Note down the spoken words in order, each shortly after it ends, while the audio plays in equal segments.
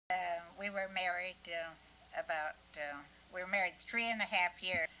We were married we were married 3.5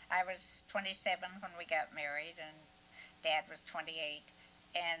 years. I was 27 when we got married, and Dad was 28.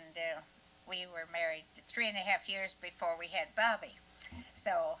 And we were married 3.5 years before we had Bobby.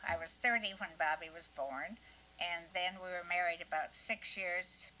 So I was 30 when Bobby was born. And then we were married about 6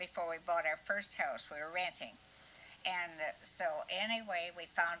 years before we bought our first house. We were renting. And so, anyway, we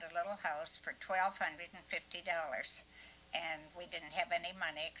found a little house for $1,250. And we didn't have any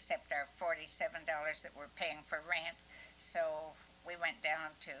money except our $47 that we're paying for rent. So we went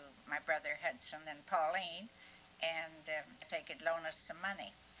down to my brother Hudson and Pauline, and they could loan us some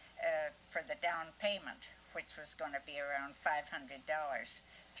money for the down payment, which was going to be around $500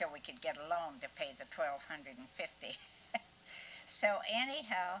 till we could get a loan to pay the $1,250. So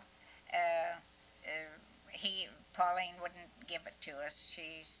anyhow, uh, Pauline wouldn't give it to us.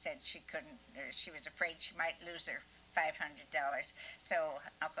 She said she couldn't. She was afraid she might lose her $500. So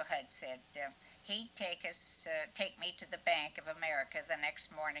Uncle Hud said he'd take me to the Bank of America the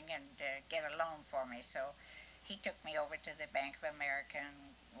next morning and get a loan for me. So he took me over to the Bank of America,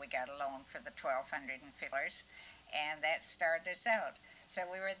 and we got a loan for the $1,250, and that started us out. So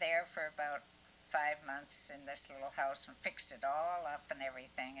we were there for about 5 months in this little house and fixed it all up and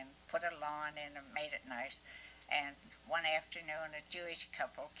everything, and put a lawn in and made it nice. And one afternoon, a Jewish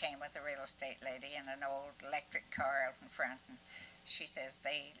couple came with a real estate lady in an old electric car out in front, and she says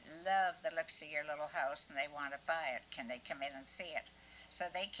they love the looks of your little house and they want to buy it. Can they come in and see it? So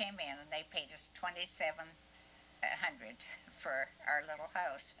they came in and they paid us $2,700 for our little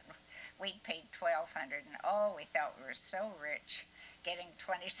house. We'd paid $1,200, and oh, we thought we were so rich getting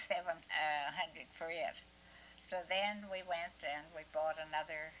 $2,700 for it. So then we went and we bought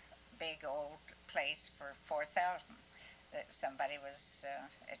another big old place for $4,000. Somebody was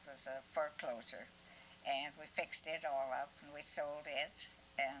it was a foreclosure, and we fixed it all up and we sold it,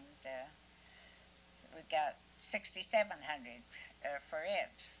 and we got $6,700 for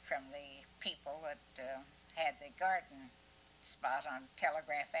it from the people that had the garden spot on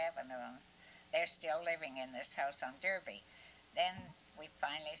Telegraph Avenue. They're still living in this house on Derby. Then we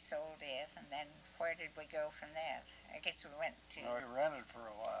finally sold it, and then where did we go from that? I guess we went to... No, we rented for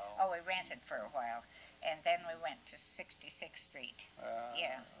a while. Oh, we rented for a while, and then we went to 66th Street.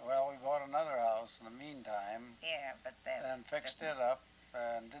 Yeah. Well, we bought another house in the meantime. Yeah, but that... And fixed it up,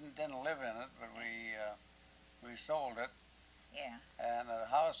 and didn't live in it, but we sold it. Yeah. And a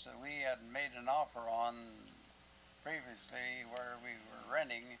house that we had made an offer on previously, where we were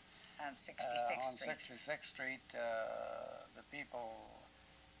renting on 66th on Street. 66th Street, the people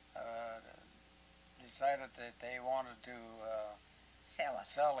decided that they wanted to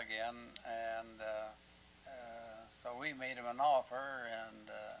sell again, and so we made them an offer, and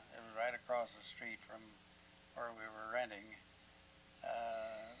it was right across the street from where we were renting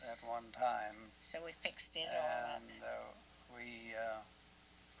at one time. So we fixed it all up. And we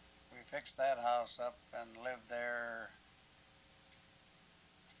fixed that house up and lived there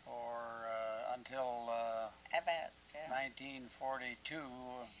for until about 1942.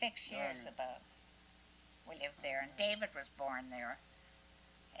 6 years about. We lived there, and David was born there,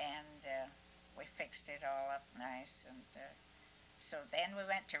 and we fixed it all up nice, and so then we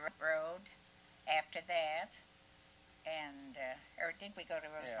went to Road after that, and or did we go to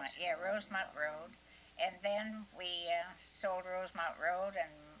Rosemont? Yes, yeah, Rosemont Road, and then we sold Rosemont Road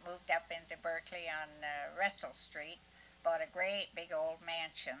and moved up into Berkeley on Russell Street, bought a great big old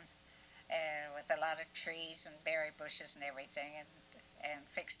mansion with a lot of trees and berry bushes and everything, and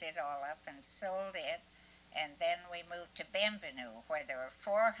fixed it all up and sold it. And then we moved to Bienvenue, where there were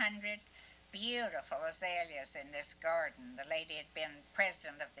 400 beautiful azaleas in this garden. The lady had been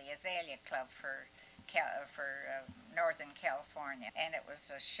president of the Azalea Club for Northern California, and it was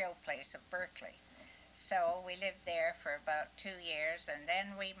a show place of Berkeley. So we lived there for about 2 years, and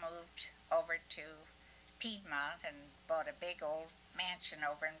then we moved over to Piedmont and bought a big old mansion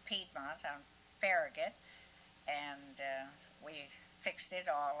over in Piedmont on Farragut, and we fixed it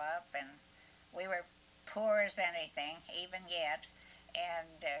all up, and we were poor as anything, even yet,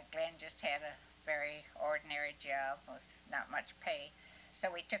 and Glen just had a very ordinary job with not much pay. So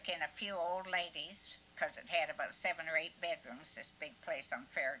we took in a few old ladies, because it had about 7 or 8 bedrooms, this big place on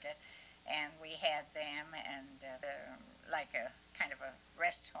Farragut, and we had them, and like a kind of a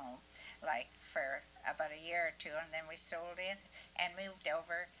rest home, like for about a year or two, and then we sold it and moved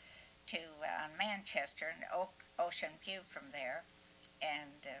over to Manchester and Ocean View from there,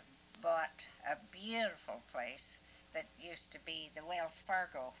 and bought a beautiful place that used to be the Wells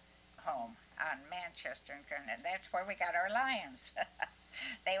Fargo home on Manchester, and that's where we got our lions.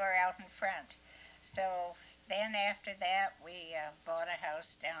 They were out in front. So then after that, we bought a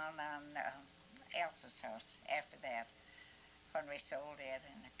house down on Elsa's house after that, when we sold it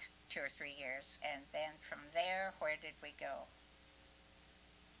in 2 or 3 years. And then from there, where did we go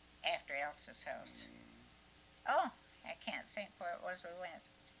after Elsa's house? Oh, I can't think where it was we went.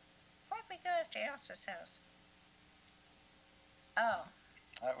 Where'd we go after Elsa's house? Oh.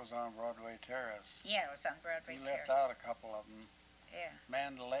 That was on Broadway Terrace. Yeah, it was on Broadway You Terrace. left out a couple of them. Yeah.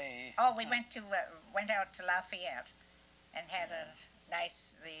 Mandalay. Oh, we went out to Lafayette and had a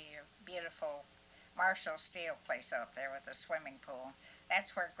nice, beautiful Marshall Steel place out there with a swimming pool.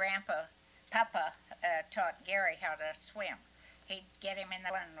 That's where Papa taught Gary how to swim. He'd get him in the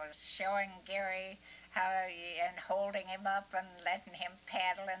pool and was showing Gary and holding him up and letting him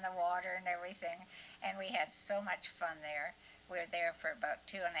paddle in the water and everything. And we had so much fun there. We were there for about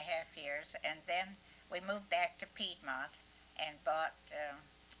 2.5 years, and then we moved back to Piedmont and bought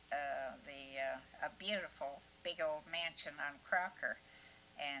a beautiful big old mansion on Crocker,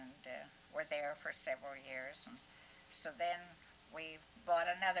 and were there for several years. And so then we bought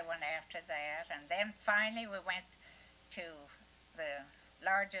another one after that, and then finally we went to the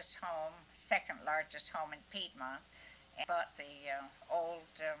largest home, second largest home in Piedmont, and bought the old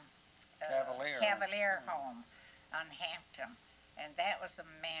Cavalier home on Hampton. And that was a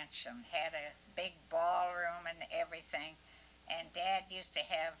mansion, had a big ballroom and everything. And Dad used to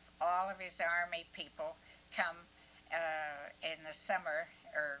have all of his Army people come in the summer,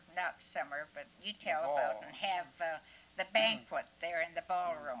 or not summer, but you tell about, and have the banquet there in the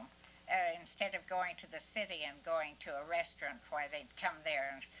ballroom. Instead of going to the city and going to a restaurant, why they'd come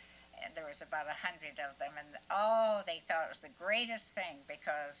there, and there was about 100 of them, and they thought it was the greatest thing,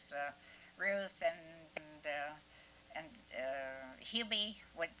 because Ruth and Hubie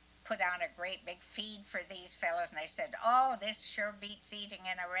would put on a great big feed for these fellows, and they said, "Oh, this sure beats eating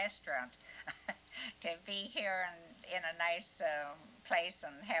in a restaurant." To be here in a nice place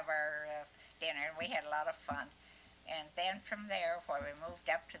and have our dinner, and we had a lot of fun. And then from there, where we moved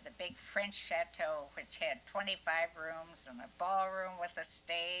up to the big French chateau, which had 25 rooms and a ballroom with a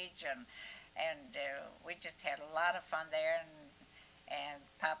stage, and we just had a lot of fun there. And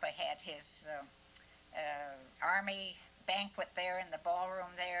Papa had his Army banquet there in the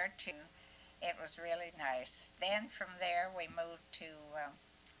ballroom there too. It was really nice. Then from there we moved to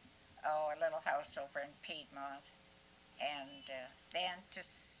a little house over in Piedmont, and then to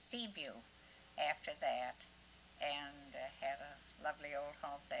Seaview after that, and had a lovely old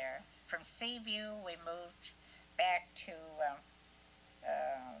home there. From Seaview we moved back to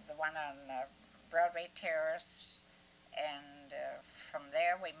the one on Broadway Terrace, and from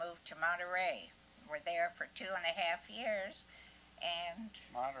there we moved to Monterey. We're there for 2.5 years, and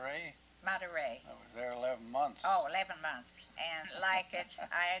Monterey? Monterey. I was there 11 months. Oh, 11 months, and like it.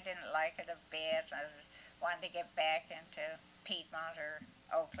 I didn't like it a bit. I wanted to get back into Piedmont or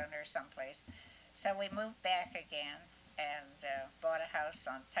Oakland or someplace. So we moved back again and bought a house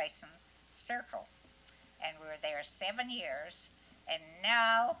on Tyson Circle, and we were there 7 years, and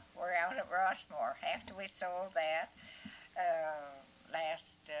now we're out at Rossmore after we sold that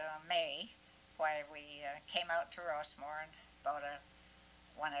last May. Why we came out to Rossmore and bought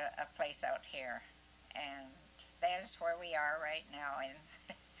a place out here, and that is where we are right now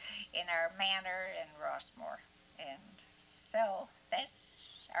in our manor in Rossmore. And so that's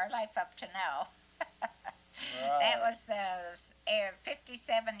our life up to now. Right. That was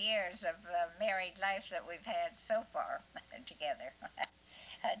 57 years of married life that we've had so far together.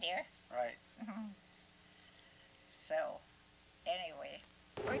 Dear? Right. So, anyway.